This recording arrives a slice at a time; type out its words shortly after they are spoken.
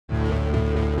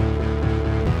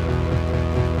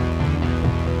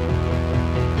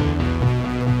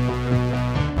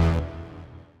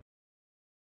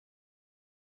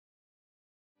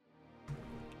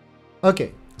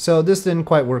Okay, so this didn't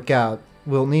quite work out.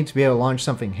 We'll need to be able to launch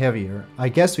something heavier. I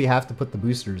guess we have to put the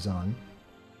boosters on.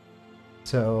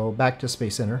 So back to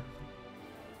Space Center.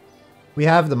 We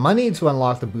have the money to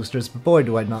unlock the boosters, but boy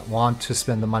do I not want to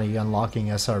spend the money unlocking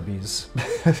SRBs.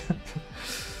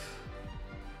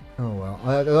 Oh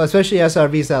well, especially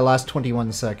SRBs that last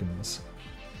 21 seconds.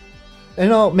 You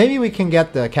know, maybe we can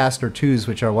get the Caster 2s,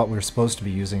 which are what we're supposed to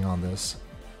be using on this.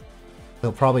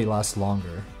 They'll probably last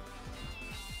longer.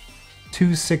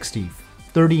 260,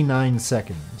 39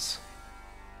 seconds.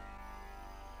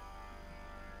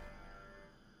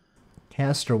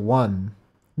 Caster 1.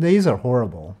 These are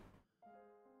horrible.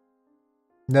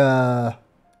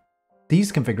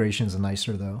 These configurations are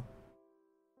nicer though.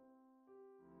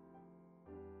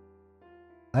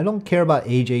 I don't care about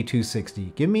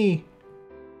AJ260. Give me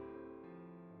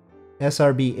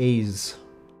SRB-As.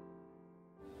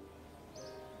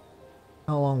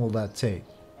 How long will that take?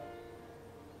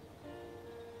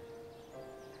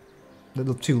 A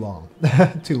little too long.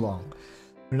 Too long.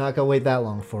 We're not gonna wait that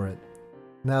long for it.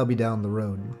 That'll be down the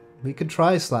road. We could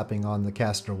try slapping on the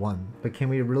Caster 1, but can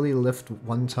we really lift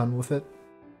 1 ton with it?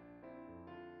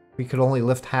 We could only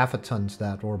lift half a ton to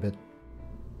that orbit.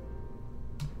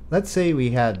 Let's say we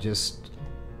had just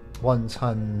 1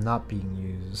 ton not being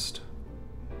used.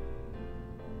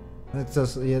 That's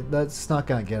just, yeah, that's not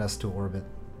gonna get us to orbit.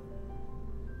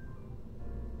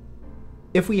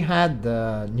 If we had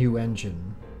the new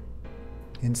engine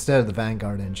instead of the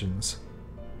Vanguard engines.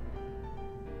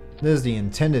 This is the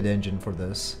intended engine for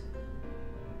this.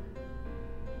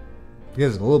 It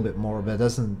gives it a little bit more, but it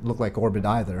doesn't look like orbit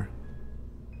either.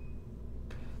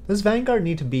 Does Vanguard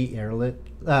need to be airlit,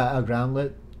 ground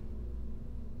lit?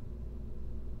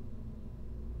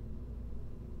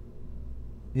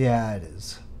 Yeah, it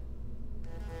is.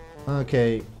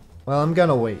 Okay, well, I'm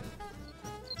gonna wait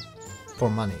for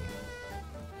money.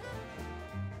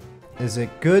 Is it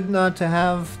good not to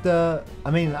have the...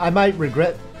 I mean, I might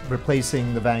regret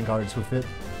replacing the Vanguards with it.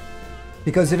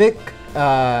 Because if it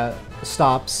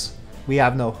stops, we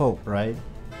have no hope, right?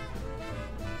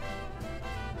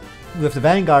 With the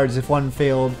Vanguards, if one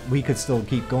failed, we could still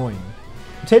keep going.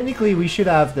 Technically, we should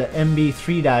have the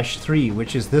MB3-3,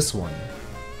 which is this one.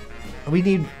 We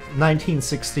need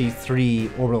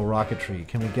 1963 orbital rocketry.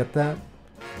 Can we get that?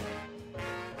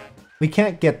 We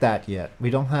can't get that yet.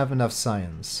 We don't have enough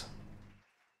science.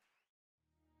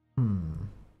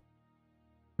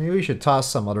 Maybe we should toss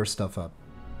some other stuff up.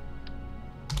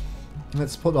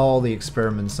 Let's put all the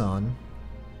experiments on.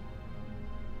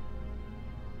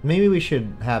 Maybe we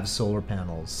should have solar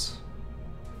panels.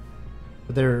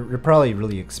 But they're probably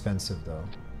really expensive though.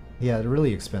 Yeah, they're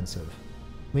really expensive.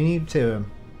 We need to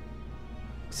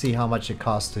see how much it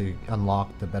costs to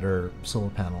unlock the better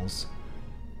solar panels.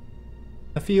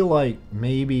 I feel like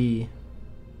maybe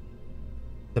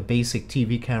the basic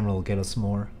TV camera will get us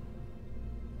more.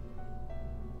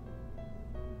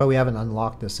 But we haven't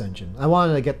unlocked this engine. I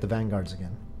wanted to get the Vanguards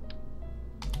again.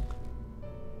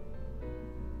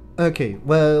 Okay,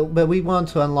 well, but we want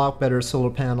to unlock better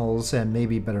solar panels and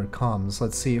maybe better comms.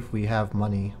 Let's see if we have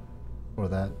money for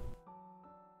that.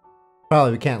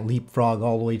 Probably we can't leapfrog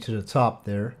all the way to the top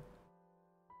there.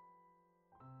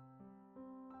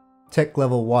 Tech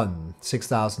level 1,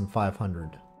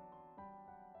 6,500.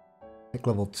 Tech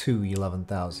level 2,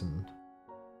 11,000.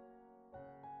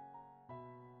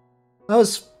 I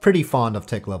was pretty fond of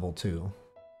Tech level 2.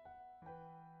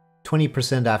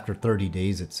 20% after 30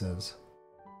 days, it says.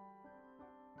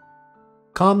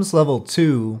 Comms level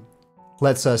 2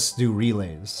 lets us do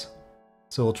relays.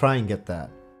 So we'll try and get that.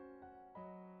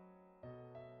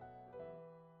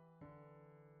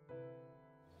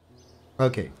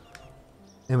 Okay.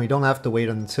 And we don't have to wait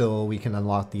until we can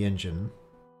unlock the engine.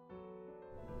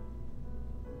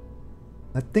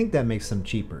 I think that makes them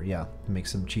cheaper, yeah. It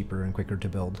makes them cheaper and quicker to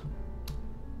build.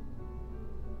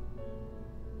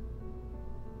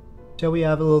 Shall we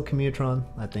have a little commutron?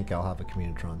 I think I'll have a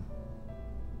commutron.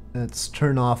 Let's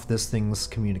turn off this thing's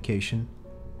communication.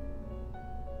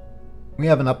 We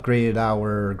haven't upgraded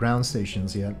our ground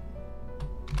stations yet.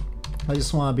 I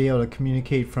just want to be able to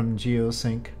communicate from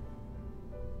Geosync.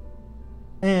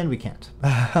 And we can't.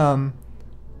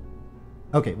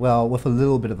 Okay, well, with a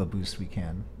little bit of a boost we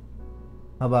can.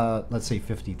 How about, let's say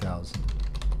 50,000.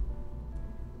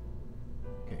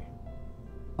 Okay.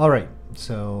 Alright,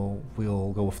 so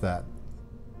we'll go with that.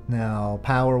 Now,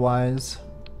 power-wise,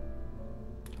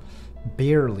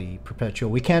 barely perpetual.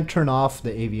 We can't turn off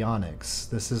the avionics.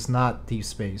 This is not deep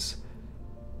space.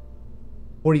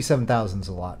 47,000 is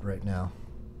a lot right now.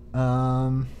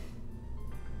 Well,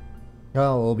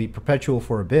 it'll be perpetual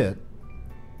for a bit.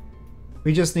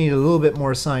 We just need a little bit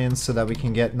more science so that we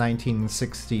can get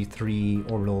 1963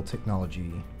 orbital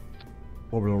technology.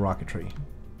 Orbital rocketry.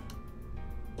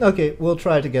 Okay, we'll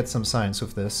try to get some science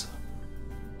with this.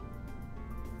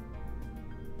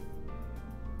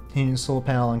 Heating solar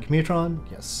panel on Commutron?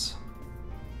 Yes.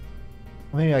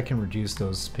 Maybe I can reduce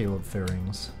those payload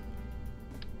fairings.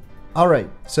 Alright,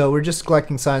 so we're just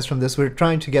collecting science from this. We're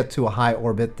trying to get to a high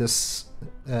orbit. This,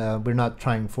 we're not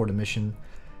trying for the mission.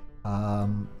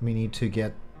 We need to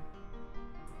get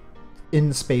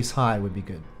in space high would be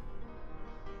good.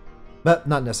 But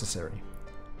not necessary.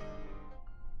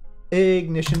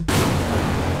 Ignition.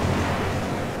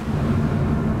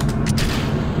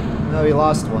 No, we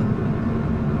lost one.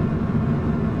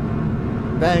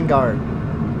 Vanguard.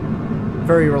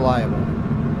 Very reliable.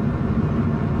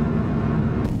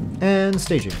 And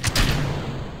staging.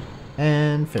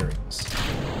 And fairings.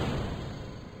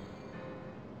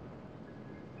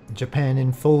 Japan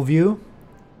in full view.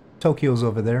 Tokyo's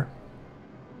over there.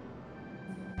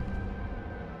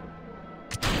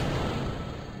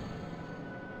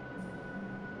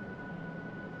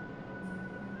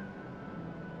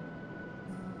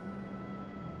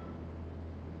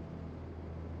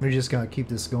 We're just gonna keep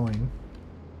this going.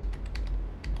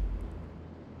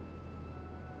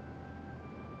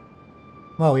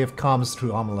 Well, we have comms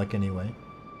through Amalek anyway.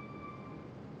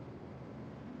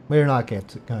 We're not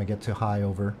gonna get too high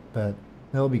over, but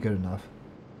that'll be good enough.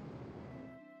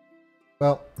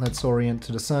 Well, let's orient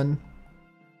to the sun.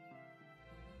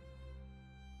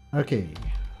 Okay,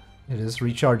 it is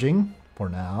recharging for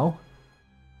now.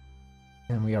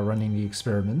 And we are running the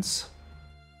experiments.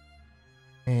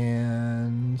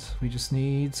 And we just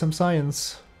need some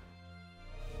science.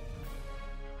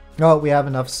 Oh, we have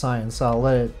enough science. I'll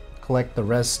let it collect the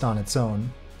rest on its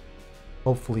own.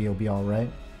 Hopefully it'll be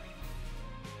alright.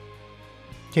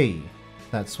 Okay,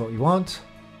 that's what we want.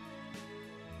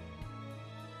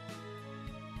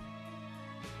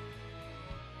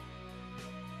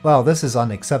 Well, this is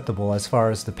unacceptable as far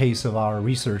as the pace of our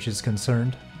research is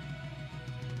concerned.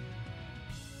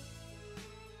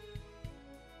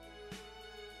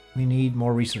 We need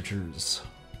more researchers.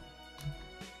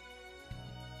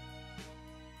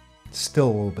 Still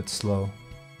a little bit slow.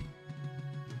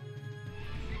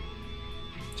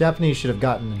 Japanese should have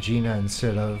gotten Gina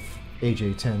instead of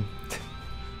AJ-10.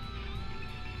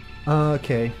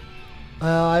 Okay.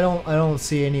 I don't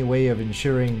see any way of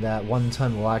ensuring that 1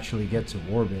 ton will actually get to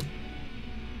orbit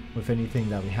with anything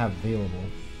that we have available.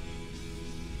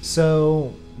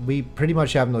 So we pretty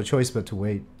much have no choice but to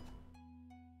wait.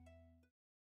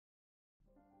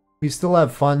 We still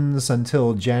have funds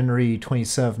until January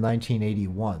 27,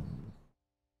 1981.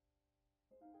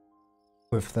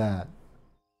 With that.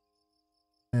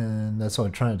 And that's what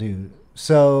I'm trying to do.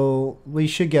 So we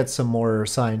should get some more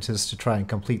scientists to try and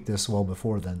complete this well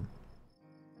before then.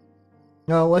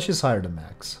 No, let's just hire the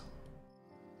max.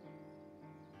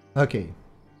 Okay.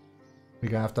 We're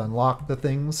gonna have to unlock the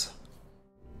things.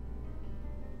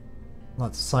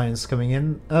 Lots of science coming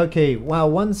in. Okay, wow,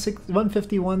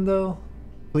 151 though?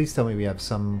 Please tell me we have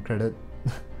some credit.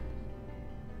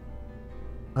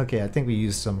 Okay, I think we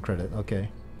used some credit. Okay.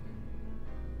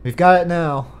 We've got it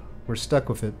now. We're stuck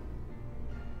with it.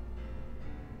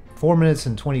 4 minutes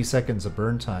and 20 seconds of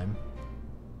burn time.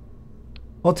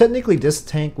 Well, technically this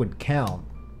tank would count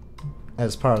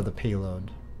as part of the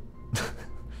payload.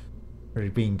 We're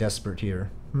being desperate here.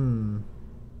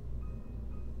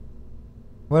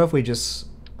 What if we just...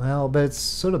 Well, but it's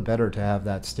sort of better to have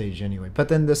that stage anyway. But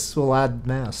then this will add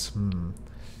mass.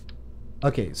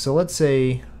 Okay, so let's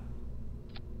say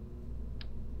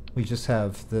we just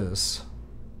have this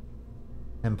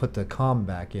and put the comm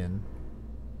back in.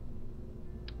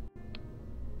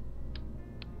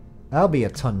 That'll be a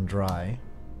ton dry.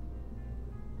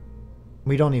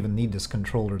 We don't even need this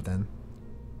controller then.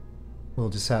 We'll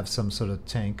just have some sort of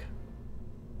tank.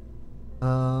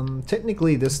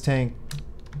 Technically this tank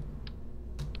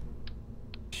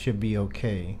should be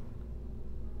okay.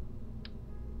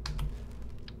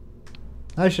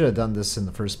 I should have done this in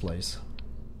the first place.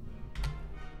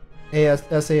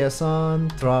 SAS on,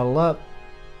 throttle up,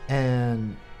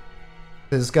 and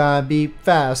this is gonna be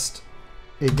fast.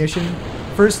 Ignition.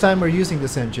 First time we're using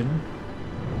this engine.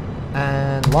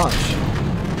 And launch.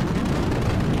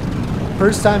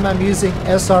 First time I'm using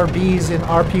SRBs in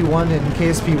RP-1 and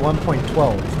KSP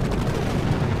 1.12.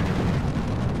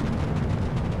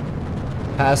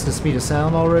 Past the speed of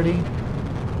sound already.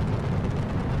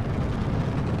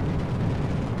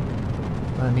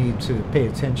 I need to pay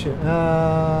attention.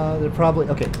 They're probably...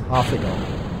 Okay, off they go.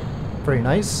 Very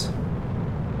nice.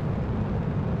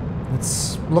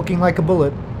 It's looking like a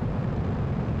bullet.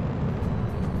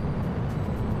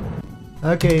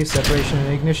 Okay, separation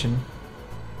and ignition.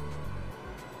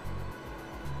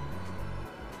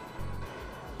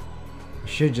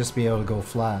 Should just be able to go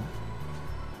flat.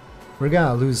 We're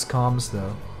gonna lose comms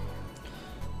though.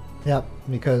 Yep,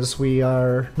 because we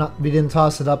didn't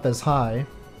toss it up as high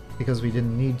because we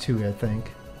didn't need to, I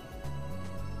think.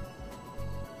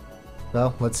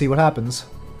 Well, let's see what happens.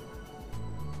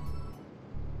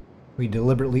 We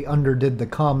deliberately underdid the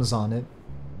comms on it.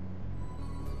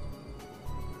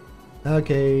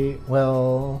 Okay,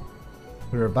 well,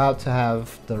 we're about to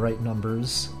have the right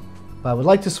numbers, but I would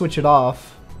like to switch it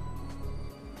off.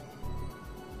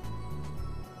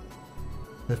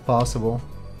 If possible.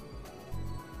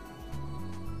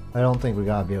 I don't think we're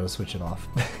gonna be able to switch it off.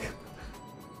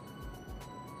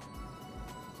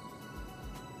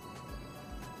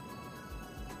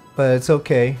 But it's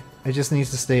okay. It just needs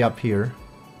to stay up here.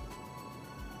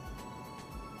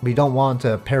 We don't want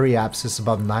a periapsis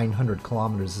above 900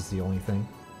 kilometers is the only thing.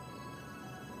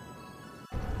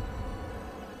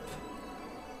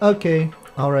 Okay,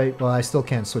 alright, well I still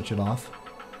can't switch it off.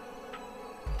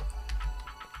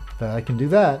 But I can do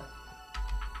that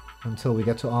until we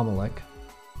get to Amalek.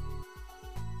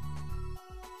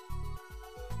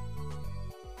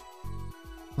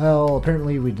 Well,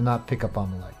 apparently we did not pick up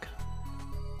Amalek.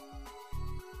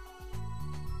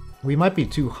 We might be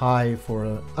too high for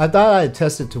a... I thought I had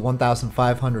tested to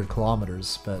 1,500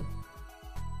 kilometers, but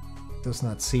it does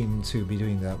not seem to be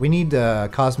doing that. We need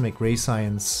Cosmic Ray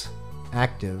Science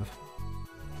active.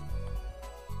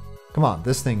 Come on,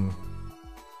 this thing...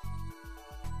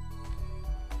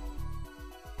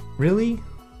 Really?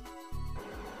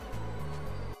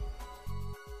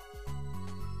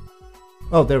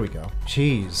 Oh, there we go.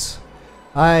 Jeez.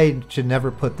 I should never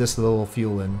put this little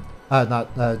fuel in.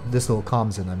 This little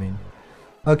comms in, I mean.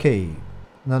 Okay.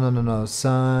 No.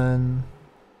 Sun.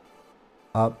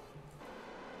 Up.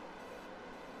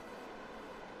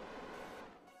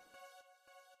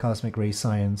 Cosmic Ray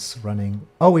Science running.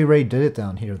 Oh, we already did it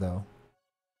down here, though.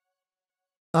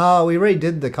 We already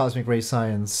did the Cosmic Ray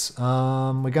Science. We're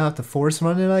gonna have to force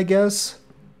run it, I guess?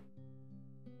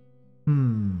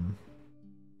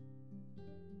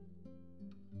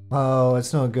 Oh,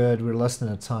 it's no good. We're less than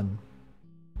a ton.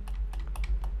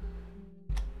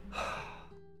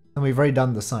 And we've already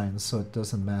done the science, so it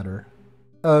doesn't matter.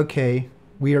 Okay,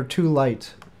 we are too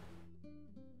light.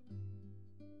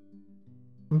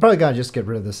 I'm probably gonna just get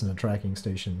rid of this in a tracking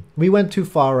station. We went too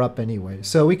far up anyway,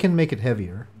 so we can make it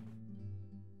heavier.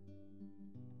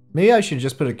 Maybe I should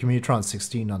just put a Commutron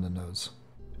 16 on the nose.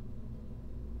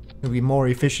 It'll be more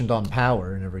efficient on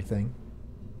power and everything.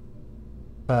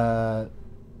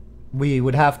 We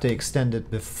would have to extend it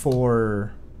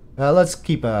before... let's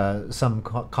keep some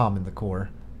comm in the core.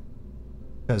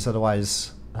 Because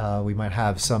otherwise we might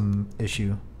have some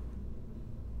issue.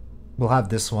 We'll have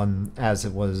this one as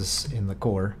it was in the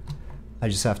core. I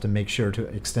just have to make sure to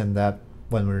extend that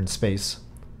when we're in space.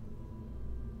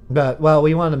 But, well,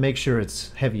 we want to make sure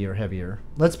it's heavier.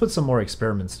 Let's put some more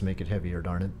experiments to make it heavier,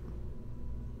 darn it.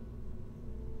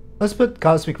 Let's put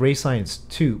Cosmic Ray Science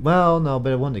 2. Well, no,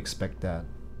 but I wouldn't expect that.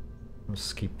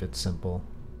 Let's keep it simple.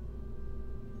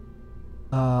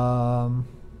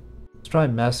 Let's try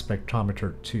Mass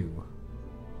Spectrometer 2.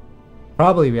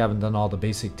 Probably we haven't done all the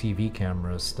basic TV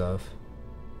camera stuff.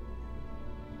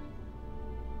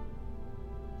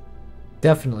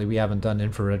 Definitely we haven't done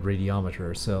infrared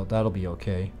radiometer, so that'll be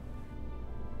okay.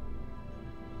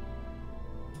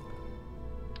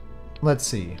 Let's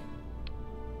see.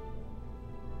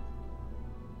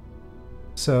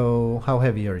 So, how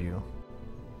heavy are you?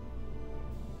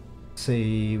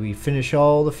 See, we finish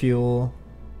all the fuel.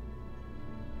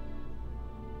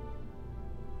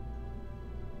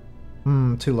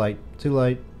 Too light.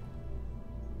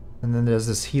 And then there's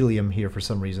this helium here for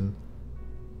some reason.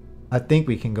 I think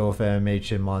we can go with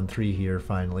MHM on 3 here,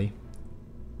 finally.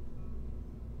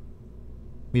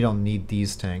 We don't need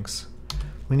these tanks.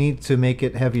 We need to make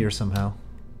it heavier somehow.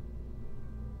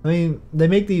 I mean, they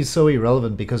make these so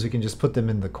irrelevant because we can just put them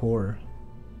in the core.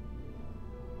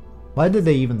 Why did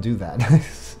they even do that?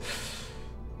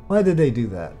 Why did they do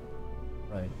that?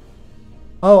 Right.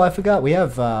 Oh, I forgot. We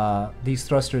have these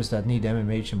thrusters that need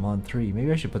MMH on 3.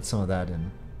 Maybe I should put some of that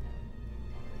in.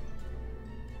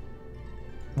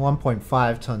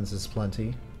 1.5 tons is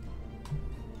plenty.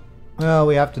 Well,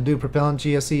 we have to do propellant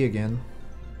GSE again.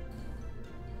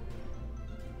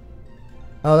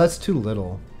 Oh, that's too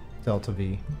little. Delta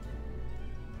V.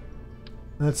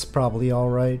 That's probably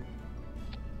alright.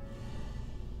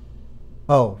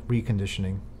 Oh,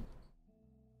 reconditioning.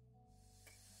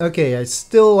 Okay, I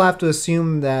still have to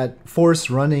assume that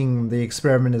force running the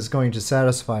experiment is going to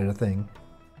satisfy the thing.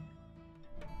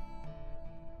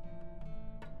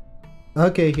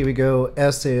 Okay, here we go.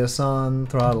 SAS on,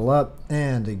 throttle up,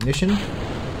 and ignition.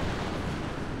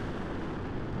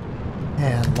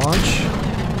 And launch.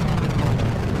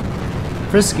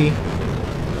 Frisky.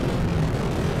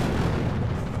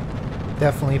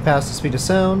 Definitely past the speed of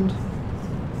sound.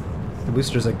 The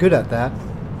boosters are good at that.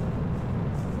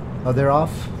 Oh, they're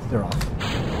off? They're off.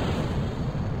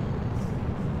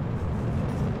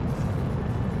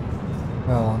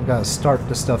 Well, I'm gonna start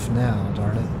the stuff now,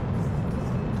 darn it.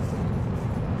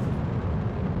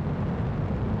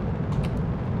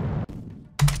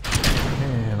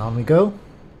 And on we go.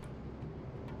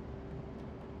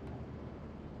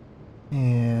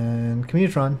 And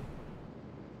Commutron.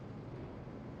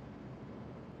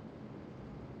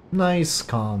 Nice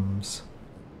comms.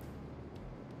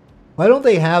 Why don't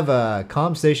they have a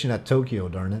comm station at Tokyo,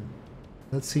 darn it?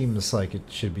 That seems like it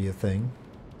should be a thing.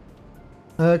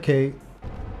 Okay.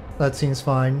 That seems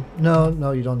fine. No,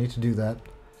 no, you don't need to do that.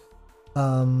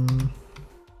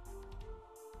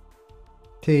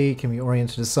 Okay, can we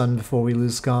orient to the sun before we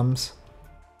lose comms?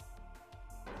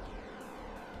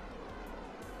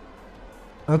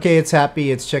 Okay, it's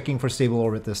happy. It's checking for stable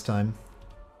orbit this time.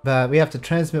 But we have to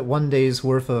transmit 1 day's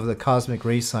worth of the cosmic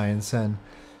ray science, and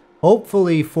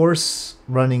hopefully force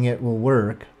running it will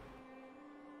work.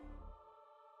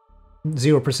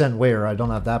 0% wear, I don't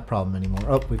have that problem anymore.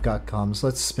 Oh, we've got comms.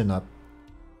 Let's spin up.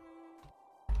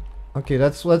 Okay,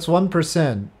 that's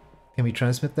 1%. Can we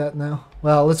transmit that now?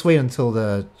 Well, let's wait until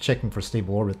the checking for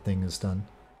stable orbit thing is done.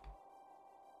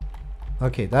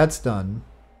 Okay, that's done.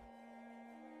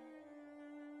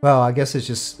 Well, I guess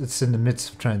it's in the midst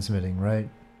of transmitting, right?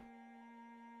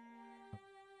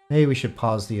 Maybe we should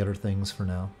pause the other things for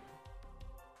now.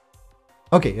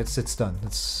 Okay, it's done.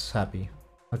 It's happy.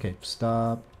 Okay,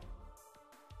 stop.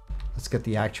 Let's get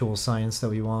the actual science that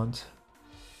we want.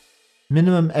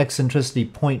 Minimum eccentricity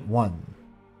 0.1.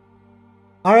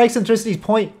 Our eccentricity is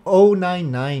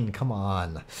 0.099. Come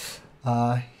on.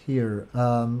 Here.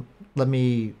 Let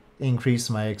me increase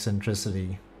my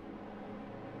eccentricity.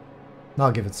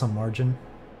 I'll give it some margin.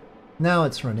 Now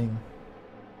it's running.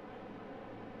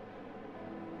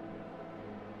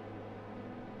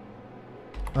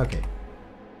 Okay.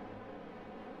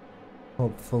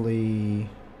 Hopefully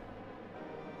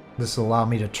this will allow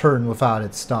me to turn without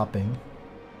it stopping.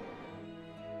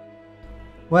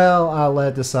 Well, I'll let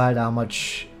it decide how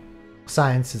much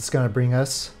science it's going to bring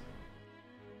us.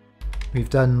 We've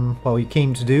done what we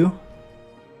came to do.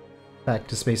 Back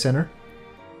to Space Center.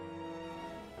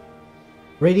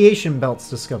 Radiation belts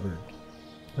discovered.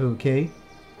 Okay.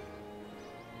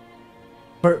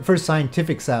 For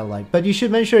scientific satellite. But you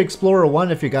should mention Explorer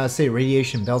 1 if you're going to say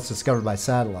radiation belts discovered by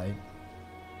satellite.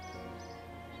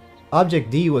 Object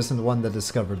D wasn't the one that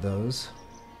discovered those.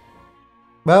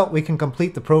 Well, we can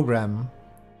complete the program.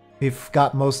 We've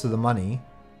got most of the money.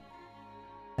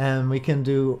 And we can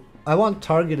do... I want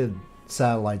targeted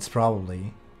satellites,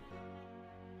 probably.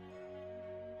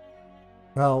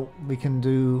 Well, we can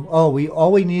do... Oh,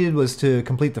 all we needed was to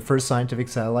complete the first scientific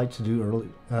satellite to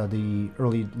do the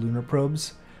early lunar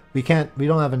probes. We don't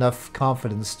have enough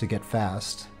confidence to get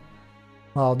fast.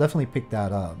 Well, I'll definitely pick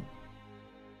that up.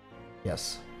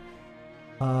 Yes.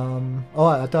 Oh,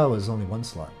 I thought it was only one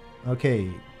slot.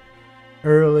 Okay.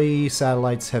 Early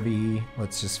satellites, heavy.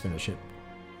 Let's just finish it.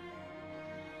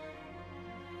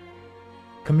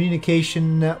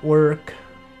 Communication network.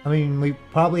 I mean, we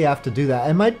probably have to do that.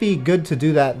 It might be good to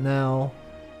do that now,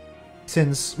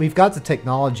 since we've got the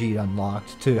technology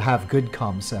unlocked to have good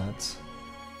comsats.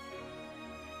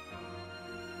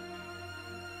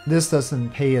 This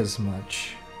doesn't pay as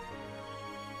much.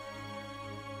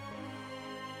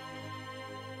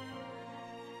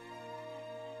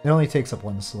 It only takes up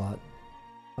one slot.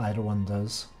 Either one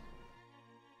does.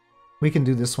 We can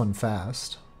do this one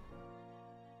fast.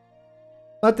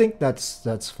 I think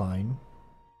that's fine.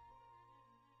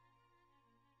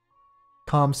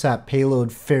 Comsat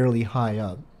payload fairly high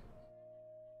up.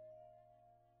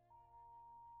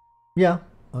 Yeah,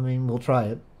 I mean, we'll try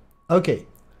it. Okay.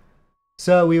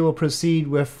 So we will proceed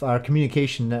with our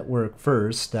communication network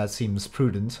first. That seems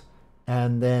prudent.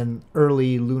 And then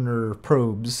early lunar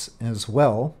probes as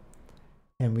well.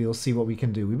 And we'll see what we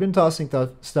can do. We've been tossing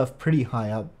stuff pretty high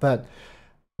up, but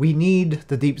we need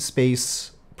the deep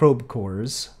space probe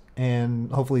cores,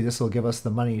 and hopefully this will give us the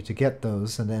money to get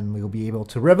those, and then we'll be able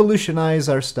to revolutionize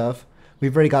our stuff.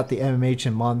 We've already got the MMH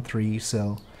and Mon 3,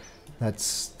 so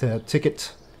that's the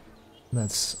ticket.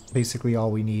 That's basically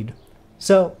all we need.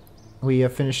 So we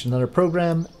have finished another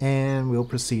program, and we'll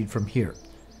proceed from here.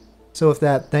 So with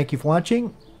that, thank you for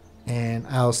watching, and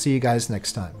I'll see you guys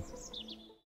next time.